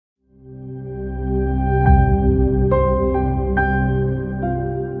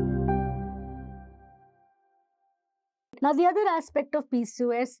Now, the other aspect of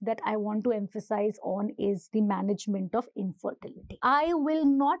PCOS that I want to emphasize on is the management of infertility. I will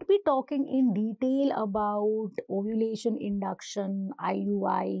not be talking in detail about ovulation induction,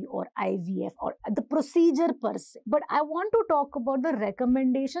 IUI or IVF or the procedure per se, but I want to talk about the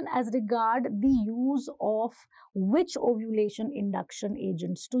recommendation as regard the use of which ovulation induction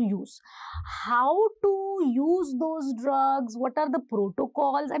agents to use, how to use those drugs, what are the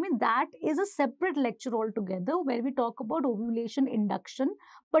protocols. I mean, that is a separate lecture altogether where we talk about ovulation induction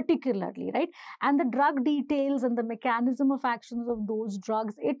particularly, right? And the drug details and the mechanism of actions of those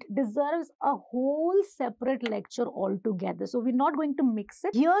drugs, it deserves a whole separate lecture altogether. So we're not going to mix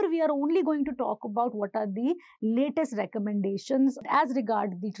it. Here we are only going to talk about what are the latest recommendations as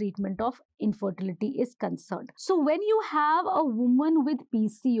regard the treatment of infertility is concerned. So when you have a woman with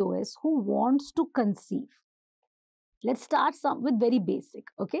PCOS who wants to conceive, let's start with very basic,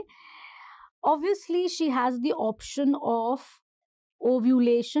 okay? Obviously, she has the option of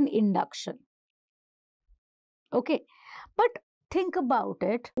ovulation induction, okay? But think about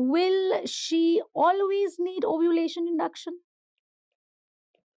it, will she always need ovulation induction?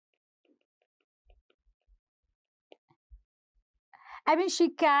 I mean, she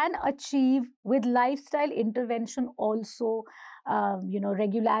can achieve with lifestyle intervention also,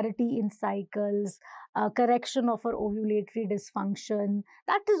 regularity in cycles, correction of her ovulatory dysfunction.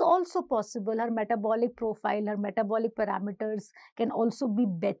 That is also possible. Her metabolic profile, her metabolic parameters can also be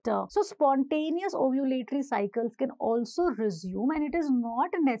better. So spontaneous ovulatory cycles can also resume, and it is not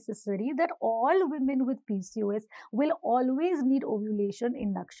necessary that all women with PCOS will always need ovulation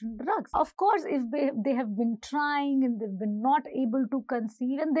induction drugs. Of course, if they have been trying and they've been not able to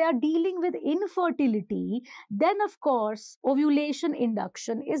conceive and they are dealing with infertility, then of course ovulation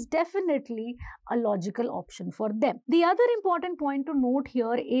induction is definitely a logical option for them. The other important point to note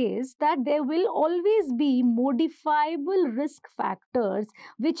here is that there will always be modifiable risk factors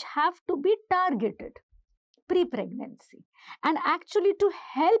which have to be targeted pre-pregnancy and actually to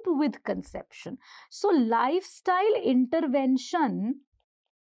help with conception. So lifestyle intervention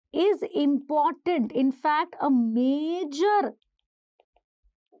is important. In fact, a major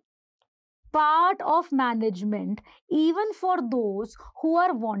part of management even for those who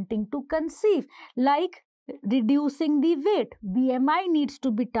are wanting to conceive, like reducing the weight. BMI needs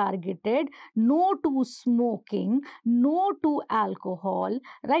to be targeted, no to smoking, no to alcohol,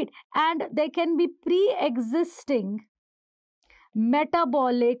 right? And there can be pre-existing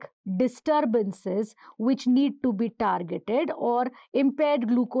metabolic disturbances which need to be targeted, or impaired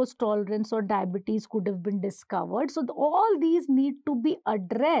glucose tolerance or diabetes could have been discovered. So all these need to be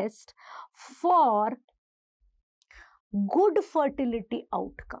addressed for good fertility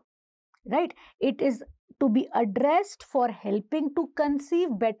outcome, right? It is to be addressed for helping to conceive,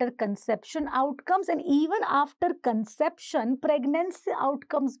 better conception outcomes, and even after conception, pregnancy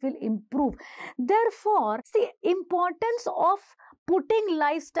outcomes will improve. Therefore, see, importance of putting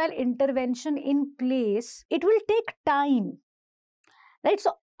lifestyle intervention in place, it will take time, right?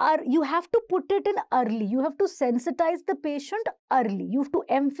 So you have to put it in early. You have to sensitize the patient early. You have to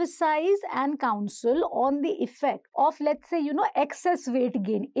emphasize and counsel on the effect of, let's say, excess weight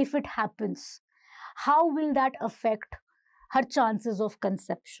gain if it happens. How will that affect her chances of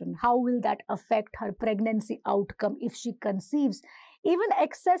conception? How will that affect her pregnancy outcome if she conceives? Even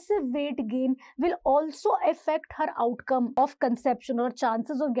excessive weight gain will also affect her outcome of conception or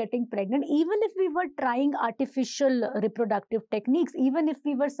chances of getting pregnant. Even if we were trying artificial reproductive techniques, even if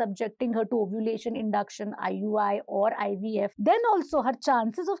we were subjecting her to ovulation induction, IUI or IVF, then also her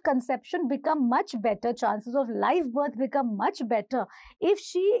chances of conception become much better, chances of live birth become much better if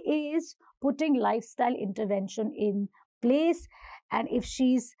she is putting lifestyle intervention in place and if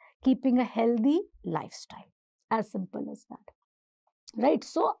she's keeping a healthy lifestyle. As simple as that. Right,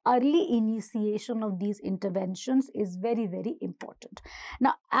 so early initiation of these interventions is very, very important.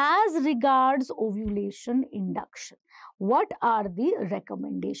 Now, as regards ovulation induction, what are the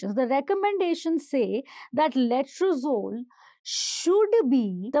recommendations? The recommendations say that letrozole should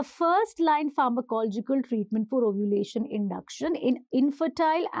be the first-line pharmacological treatment for ovulation induction in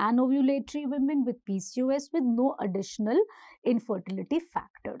infertile and ovulatory women with PCOS with no additional infertility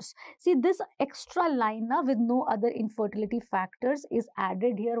factors. See, this extra line with no other infertility factors is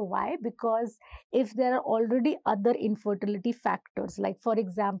added here. Why? Because if there are already other infertility factors, like for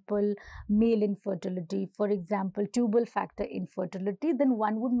example, male infertility, for example, tubal factor infertility, then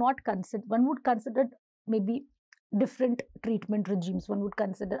one would consider maybe different treatment regimes. One would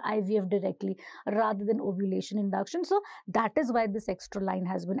consider IVF directly rather than ovulation induction. So that is why this extra line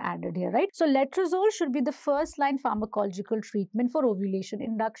has been added here, right? So letrozole should be the first line pharmacological treatment for ovulation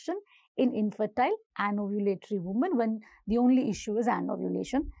induction in infertile anovulatory women when the only issue is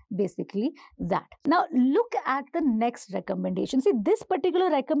anovulation, basically that. Now look at the next recommendation. See, this particular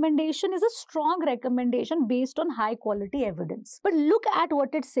recommendation is a strong recommendation based on high quality evidence. But look at what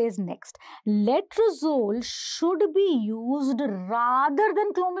it says next. Letrozole should be used rather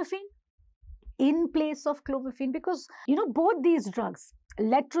than clomiphene, in place of clomiphene, because both these drugs,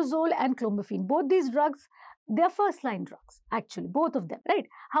 letrozole and clomiphene, both these drugs, they are first line drugs, actually, both of them, right?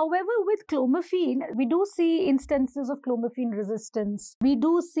 However, with clomiphene, we do see instances of clomiphene resistance. We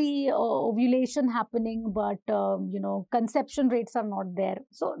do see ovulation happening, but conception rates are not there.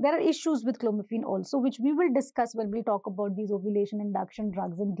 So there are issues with clomiphene also, which we will discuss when we talk about these ovulation induction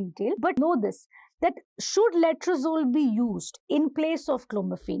drugs in detail. But know this, that should letrozole be used in place of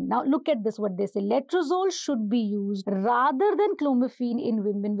clomiphene? Now look at this, what they say. Letrozole should be used rather than clomiphene in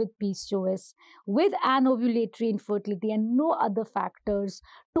women with PCOS, with anovulatory infertility and no other factors,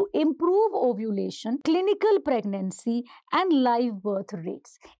 to improve ovulation, clinical pregnancy and live birth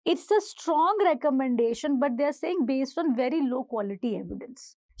rates. It's a strong recommendation, but they're saying based on very low quality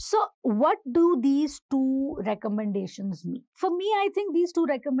evidence. So what do these two recommendations mean? For me, I think these two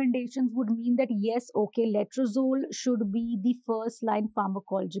recommendations would mean that yes, okay, letrozole should be the first line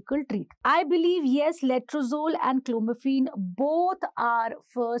pharmacological treatment. I believe yes, letrozole and clomiphene both are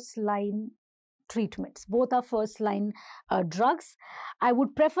first line treatments. Both are first line drugs. I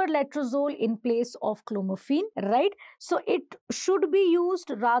would prefer letrozole in place of clomiphene, right? So it should be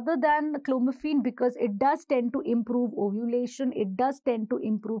used rather than clomiphene because it does tend to improve ovulation. It does tend to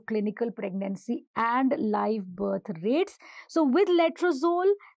improve clinical pregnancy and live birth rates. So with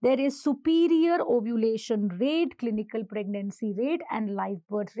letrozole, there is superior ovulation rate, clinical pregnancy rate and live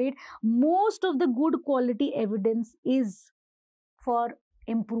birth rate. Most of the good quality evidence is for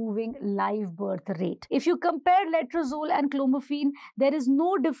improving live birth rate. If you compare letrozole and clomiphene, there is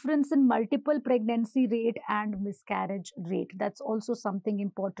no difference in multiple pregnancy rate and miscarriage rate. That's also something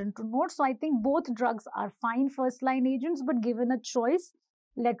important to note. So I think both drugs are fine first line agents, but given a choice,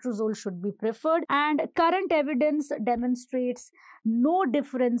 letrozole should be preferred. And current evidence demonstrates no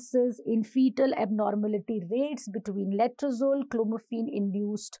differences in fetal abnormality rates between letrozole, clomiphene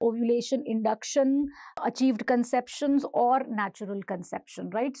induced ovulation induction, achieved conceptions or natural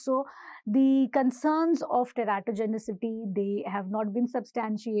conception, right? So the concerns of teratogenicity, they have not been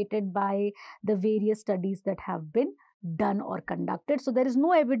substantiated by the various studies that have been done or conducted. So there is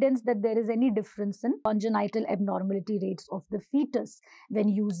no evidence that there is any difference in congenital abnormality rates of the fetus when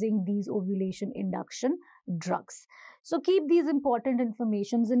using these ovulation induction drugs. So keep these important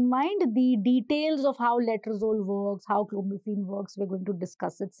informations in mind. The details of how letrozole works, how clomiphene works, we're going to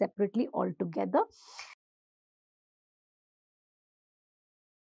discuss it separately altogether.